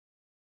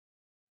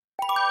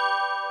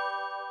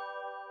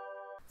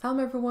Salam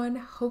everyone,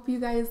 hope you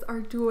guys are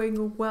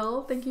doing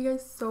well. Thank you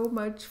guys so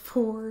much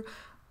for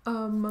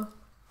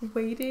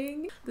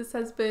waiting. This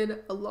has been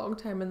a long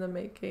time in the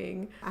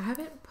making. I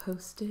haven't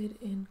posted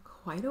in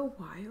quite a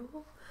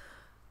while.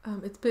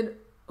 It's been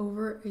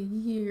over a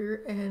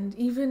year, and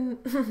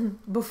even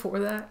before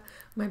that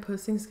my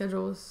posting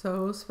schedule was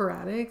so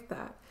sporadic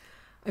that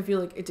I feel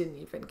like it didn't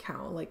even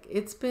count. Like,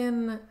 it's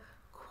been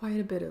quite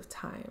a bit of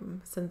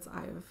time since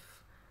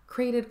I've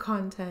created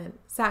content,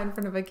 sat in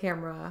front of a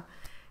camera,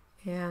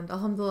 and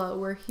alhamdulillah,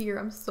 we're here.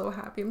 I'm so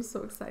happy. I'm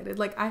so excited.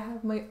 Like, I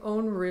have my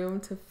own room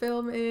to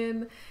film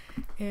in,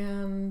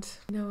 and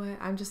you know what?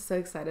 I'm just so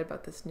excited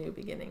about this new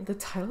beginning. The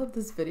title of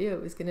this video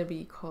is going to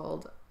be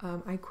called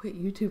I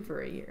quit YouTube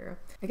for a year.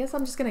 I guess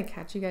I'm just going to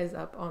catch you guys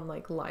up on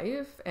like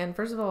life. And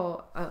first of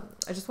all,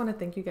 I just want to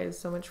thank you guys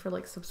so much for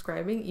like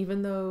subscribing,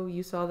 even though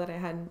you saw that I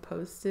hadn't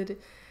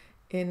posted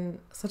in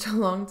such a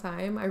long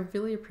time. I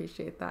really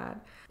appreciate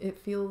that. It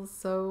feels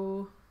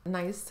so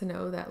nice to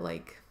know that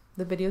like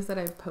the videos that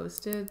I've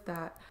posted,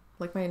 that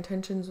like my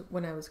intentions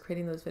when I was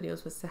creating those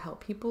videos was to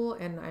help people,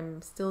 and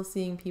I'm still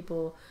seeing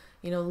people,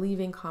 you know,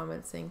 leaving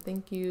comments saying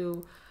thank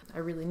you, I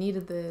really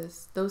needed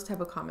this. Those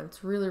type of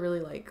comments really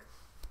like,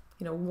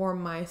 you know,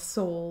 warm my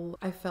soul.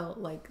 I felt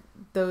like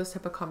those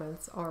type of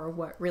comments are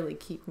what really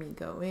keep me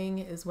going,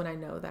 is when I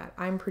know that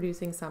I'm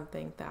producing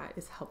something that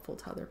is helpful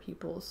to other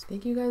people. So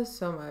thank you guys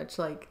so much.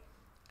 Like,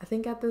 I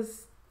think at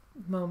this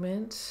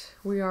moment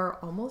we are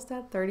almost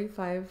at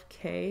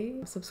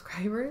 35k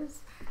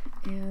subscribers,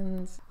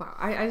 and wow,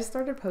 I just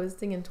started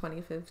posting in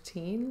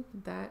 2015.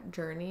 That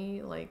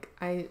journey, like,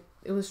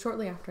 it was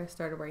shortly after I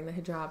started wearing the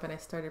hijab, and I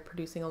started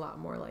producing a lot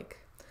more, like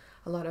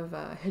a lot of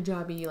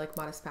hijabi, like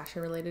modest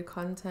fashion related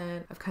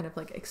content. I've kind of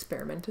like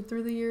experimented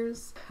through the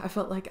years. I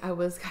felt like I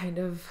was kind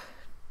of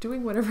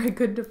doing whatever I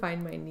could to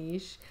find my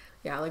niche.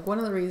 Yeah, like one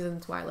of the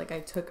reasons why like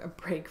I took a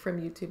break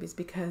from YouTube is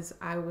because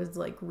I was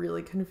like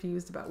really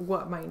confused about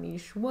what my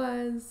niche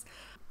was.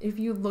 If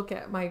you look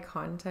at my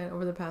content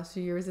over the past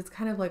few years, it's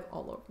kind of like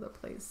all over the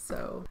place.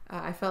 So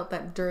I felt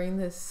that during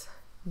this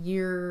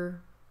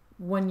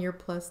 1 year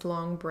plus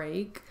long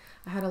break,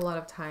 I had a lot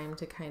of time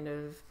to kind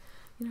of,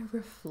 you know,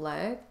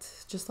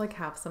 reflect, just like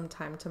have some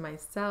time to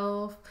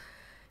myself.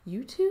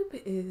 YouTube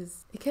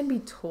it can be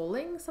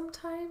tolling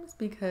sometimes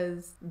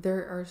because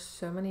there are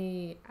so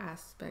many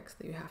aspects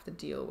that you have to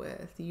deal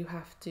with. You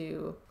have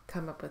to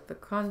come up with the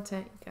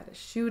content, you gotta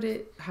shoot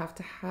it, you have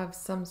to have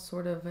some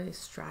sort of a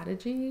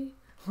strategy,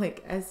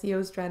 like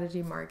SEO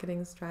strategy,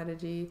 marketing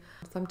strategy.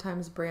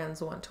 Sometimes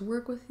brands want to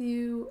work with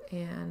you,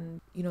 and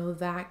you know,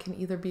 that can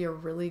either be a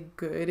really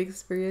good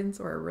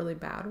experience or a really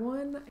bad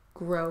one.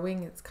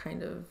 Growing, it's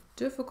kind of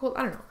difficult.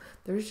 I don't know.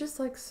 There's just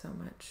like so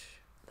much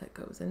that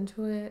goes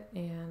into it.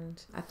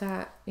 And at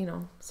that, you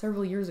know,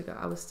 several years ago,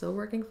 I was still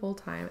working full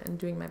time and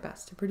doing my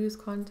best to produce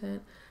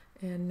content.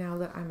 And now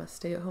that I'm a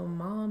stay-at-home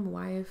mom,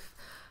 wife,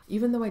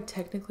 even though I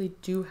technically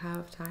do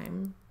have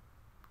time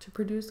to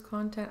produce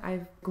content,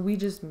 we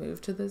just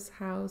moved to this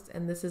house,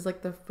 and this is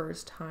like the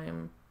first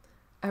time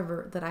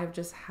ever that I've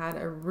just had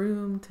a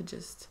room to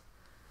just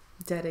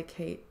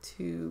dedicate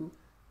to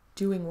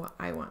doing what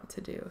I want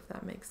to do, if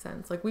that makes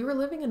sense. Like, we were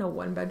living in a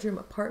 1-bedroom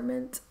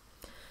apartment,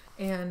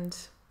 and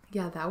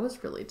yeah, that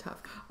was really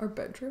tough. Our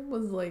bedroom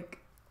was like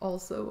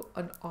also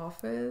an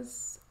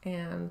office,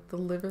 and the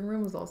living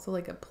room was also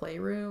like a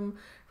playroom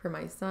for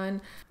my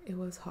son. It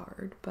was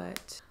hard,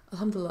 but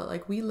alhamdulillah,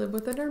 like, we live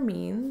within our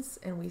means,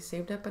 and we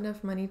saved up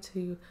enough money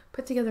to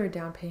put together a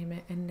down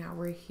payment, and now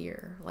we're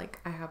here. Like,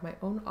 I have my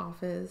own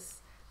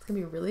office. It's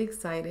gonna be really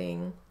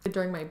exciting.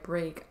 During my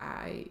break,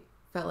 I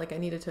felt like I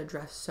needed to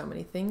address so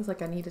many things.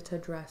 Like, I needed to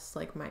address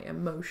like my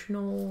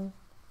emotional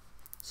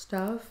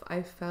stuff.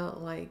 I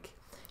felt like,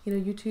 you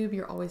know, YouTube,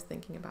 you're always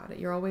thinking about it.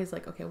 You're always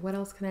like, okay, what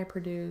else can I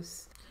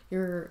produce?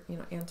 You're, you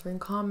know, answering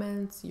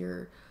comments.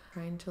 You're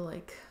trying to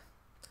like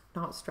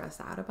not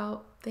stress out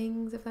about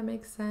things, if that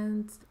makes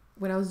sense.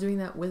 When I was doing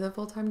that with a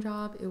full-time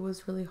job, it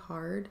was really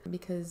hard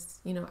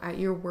because, you know, at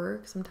your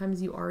work, sometimes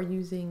you are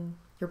using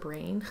your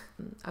brain.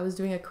 I was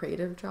doing a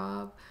creative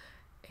job,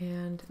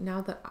 and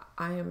now that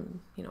I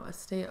am, you know, a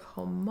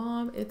stay-at-home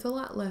mom, it's a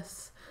lot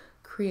less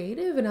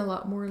creative and a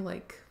lot more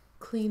like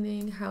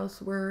cleaning,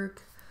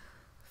 housework,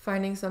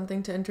 finding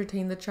something to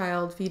entertain the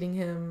child, feeding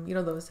him, you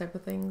know, those type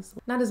of things.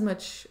 Not as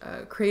much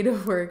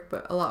creative work,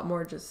 but a lot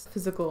more just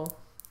physical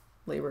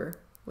labor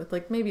with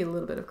like maybe a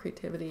little bit of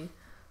creativity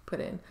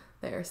put in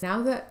there. So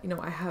now that, you know,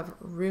 I have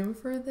room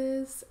for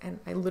this, and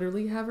I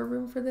literally have a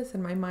room for this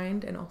in my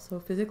mind and also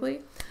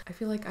physically, I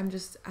feel like I'm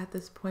just at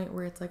this point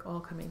where it's like all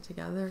coming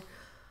together.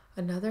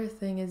 Another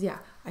thing is, yeah,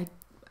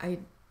 I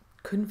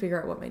couldn't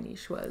figure out what my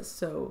niche was.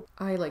 So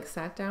I like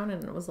sat down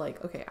and was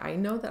like, okay, I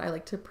know that I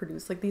like to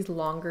produce like these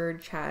longer,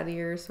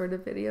 chattier sort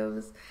of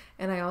videos,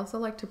 and I also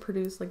like to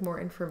produce like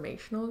more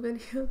informational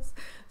videos.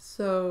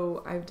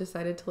 So I've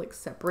decided to like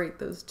separate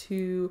those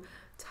two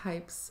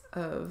types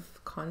of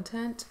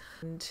content.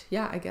 And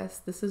yeah, I guess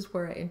this is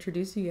where I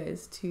introduce you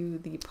guys to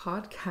the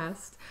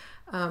podcast.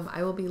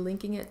 I will be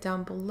linking it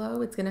down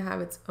below. It's going to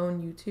have its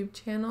own YouTube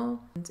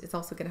channel. And it's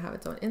also going to have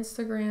its own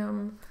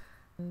Instagram.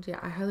 And yeah,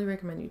 I highly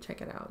recommend you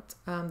check it out.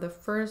 The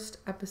first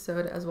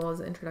episode as well as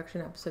the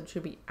introduction episode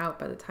should be out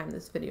by the time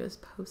this video is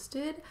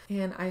posted.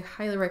 And I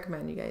highly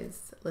recommend you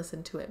guys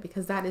listen to it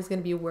because that is going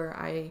to be where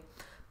I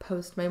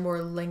post my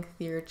more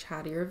lengthier,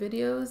 chattier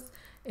videos.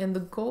 And the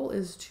goal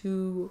is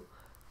to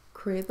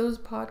create those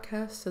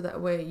podcasts so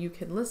that way you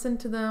can listen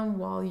to them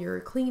while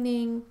you're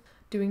cleaning,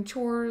 doing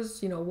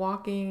chores,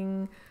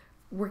 walking,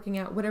 working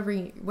out, whatever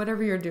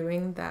you're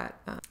doing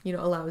that,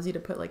 allows you to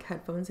put like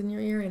headphones in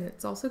your ear. And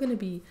it's also going to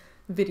be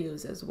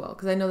videos as well.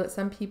 Because I know that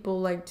some people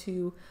like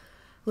to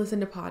listen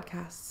to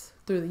podcasts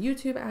through the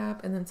YouTube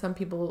app. And then some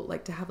people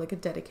like to have like a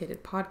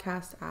dedicated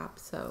podcast app.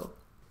 So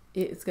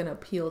it's going to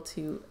appeal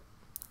to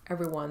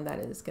everyone that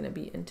is going to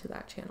be into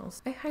that channel.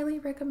 So I highly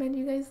recommend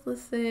you guys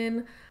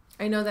listen.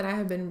 I know that I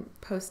have been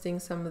posting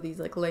some of these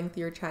like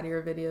lengthier,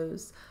 chattier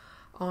videos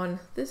on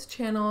this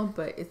channel,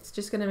 but it's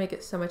just going to make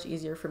it so much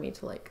easier for me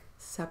to like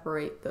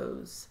separate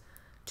those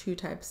two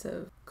types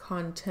of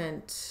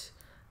content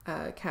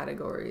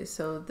categories.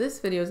 So this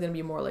video is going to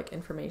be more like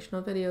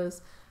informational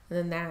videos,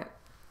 and then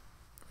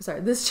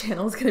this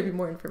channel is going to be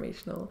more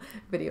informational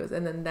videos,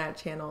 and then that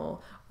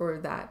channel or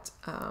that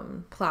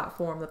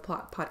platform, the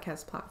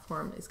podcast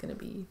platform, is going to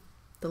be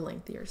the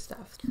lengthier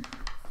stuff.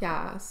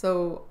 Yeah,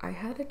 so I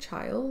had a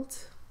child,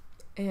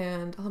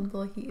 and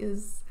alhamdulillah, he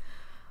is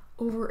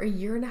over a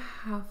year and a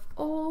half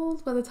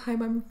old by the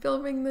time I'm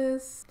filming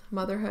this.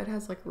 Motherhood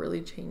has like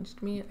really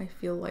changed me. I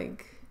feel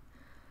like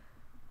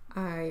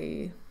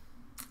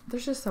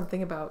there's just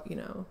something about,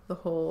 the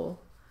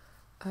whole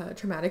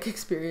traumatic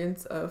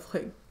experience of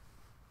like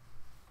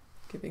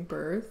giving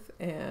birth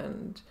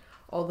and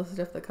all the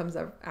stuff that comes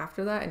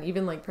after that, and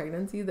even like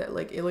pregnancy, that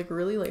like it like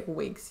really like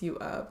wakes you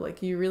up.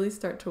 Like you really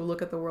start to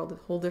look at the world a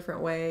whole different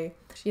way.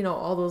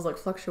 All those like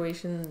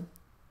fluctuations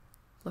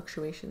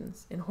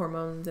in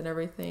hormones and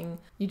everything.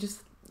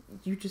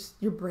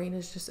 Your brain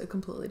is just a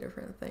completely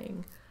different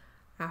thing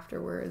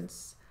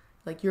afterwards.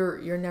 Like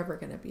you're never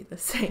gonna be the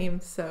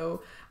same.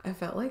 So I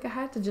felt like I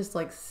had to just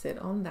like sit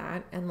on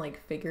that and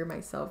like figure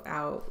myself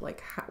out,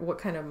 like what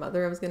kind of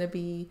mother I was gonna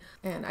be.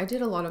 And I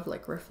did a lot of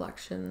like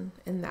reflection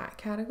in that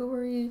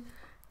category.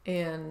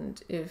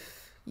 And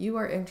if you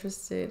are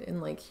interested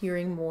in like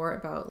hearing more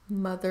about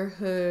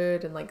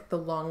motherhood and like the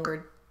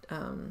longer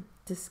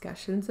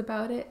discussions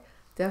about it,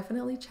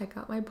 definitely check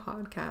out my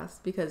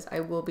podcast, because I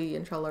will be,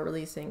 inshallah,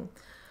 releasing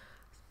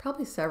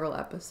probably several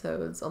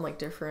episodes on like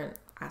different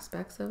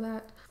aspects of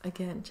that.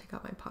 Again, check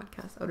out my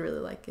podcast. I would really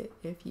like it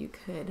if you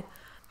could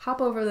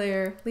hop over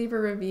there, leave a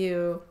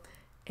review,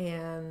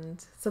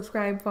 and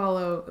subscribe,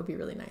 follow. It would be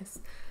really nice.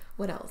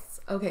 What else?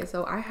 Okay,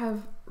 so I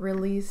have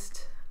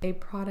released a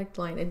product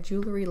line, a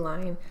jewelry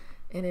line,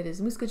 and it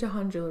is Muska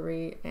Jahan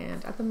jewelry.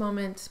 And at the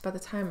moment, by the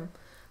time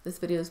this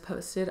video is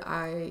posted,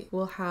 I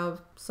will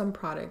have some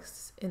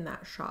products in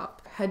that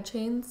shop. Head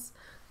chains.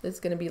 It's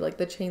going to be like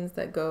the chains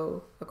that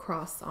go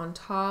across on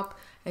top,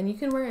 and you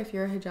can wear if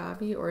you're a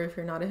hijabi or if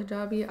you're not a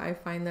hijabi. I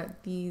find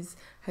that these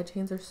head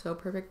chains are so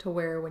perfect to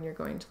wear when you're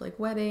going to like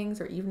weddings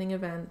or evening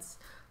events.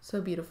 So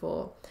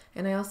beautiful.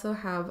 And I also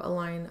have a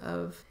line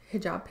of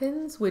hijab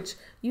pins which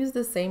use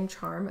the same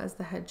charm as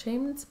the head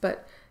chains,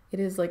 but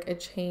it is like a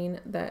chain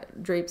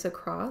that drapes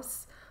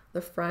across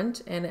the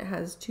front, and it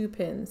has 2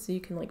 pins, so you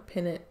can like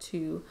pin it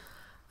to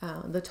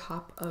the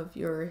top of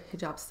your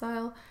hijab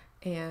style.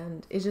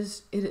 And it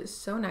is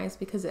so nice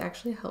because it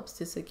actually helps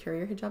to secure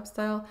your hijab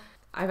style.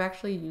 I've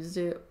actually used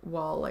it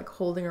while like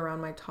holding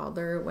around my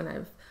toddler when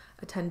I've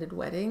attended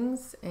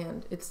weddings,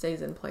 and it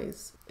stays in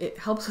place. It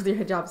helps with your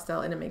hijab style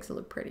and it makes it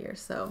look prettier.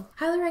 So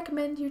highly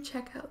recommend you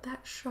check out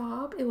that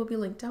shop. It will be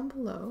linked down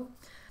below.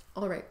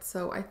 All right,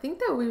 so I think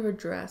that we've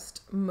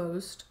addressed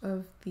most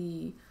of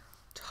the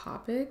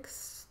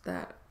topics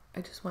that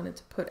I just wanted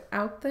to put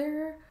out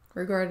there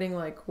regarding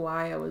like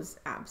why I was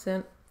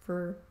absent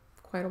for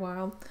quite a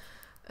while.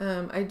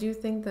 I do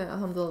think that,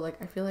 alhamdulillah,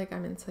 like I feel like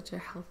I'm in such a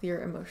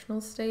healthier emotional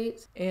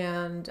state,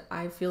 and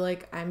I feel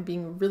like I'm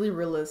being really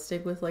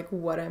realistic with like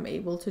what I'm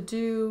able to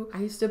do. I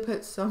used to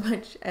put so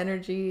much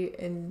energy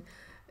and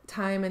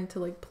time into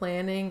like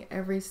planning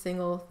every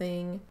single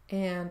thing,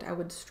 and I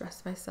would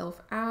stress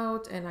myself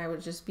out, and I would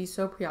just be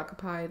so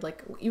preoccupied,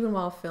 like even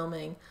while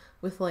filming,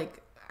 with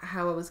like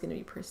how I was going to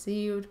be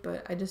perceived.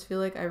 But I just feel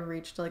like I've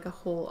reached like a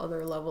whole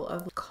other level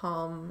of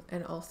calm,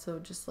 and also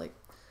just like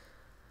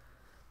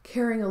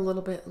caring a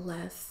little bit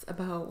less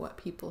about what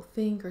people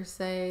think or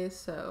say.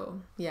 So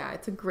yeah,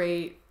 it's a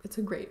great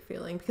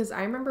feeling, because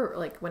I remember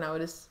like when I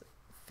was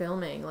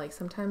filming, like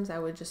sometimes I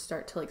would just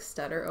start to like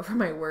stutter over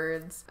my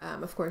words.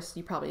 Of course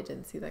you probably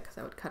didn't see that because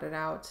I would cut it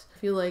out. I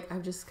feel like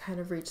I've just kind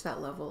of reached that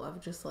level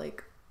of just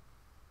like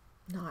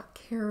not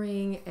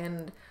caring,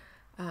 and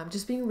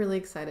just being really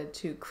excited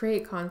to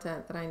create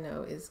content that I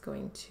know is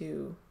going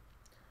to,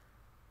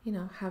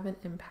 have an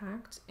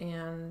impact.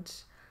 And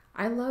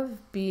I love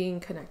being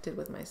connected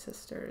with my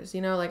sisters.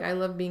 You know, like I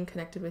love being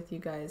connected with you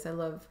guys. I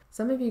love,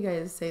 some of you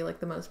guys say like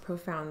the most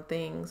profound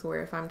things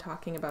where if I'm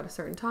talking about a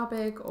certain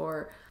topic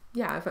or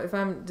yeah, if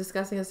I'm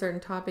discussing a certain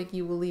topic,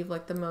 you will leave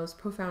like the most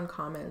profound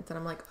comments. And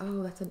I'm like,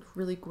 oh, that's a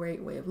really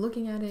great way of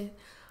looking at it.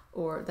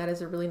 Or that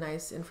is a really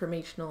nice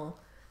informational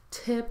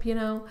tip, you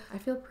know. I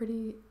feel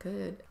pretty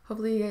good.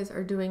 Hopefully you guys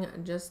are doing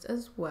just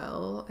as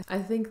well. I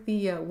think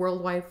the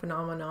worldwide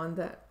phenomenon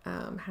that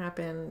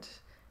happened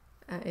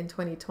in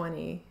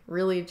 2020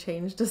 really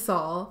changed us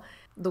all.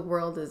 The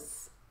world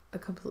is a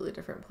completely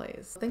different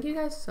place. Thank you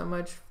guys so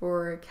much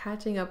for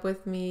catching up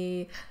with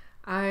me.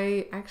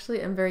 I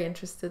actually am very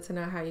interested to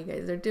know how you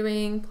guys are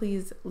doing.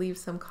 Please leave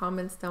some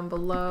comments down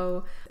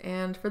below.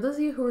 And for those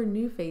of you who are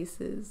new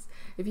faces,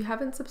 if you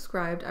haven't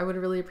subscribed, I would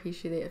really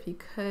appreciate it if you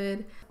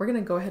could. We're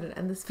gonna go ahead and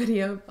end this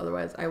video,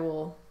 otherwise I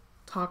will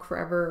talk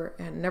forever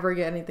and never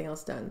get anything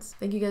else done. So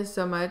thank you guys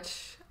so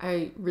much.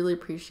 I really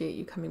appreciate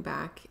you coming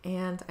back,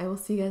 and I will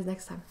see you guys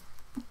next time.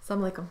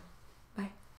 Assalamu alaikum.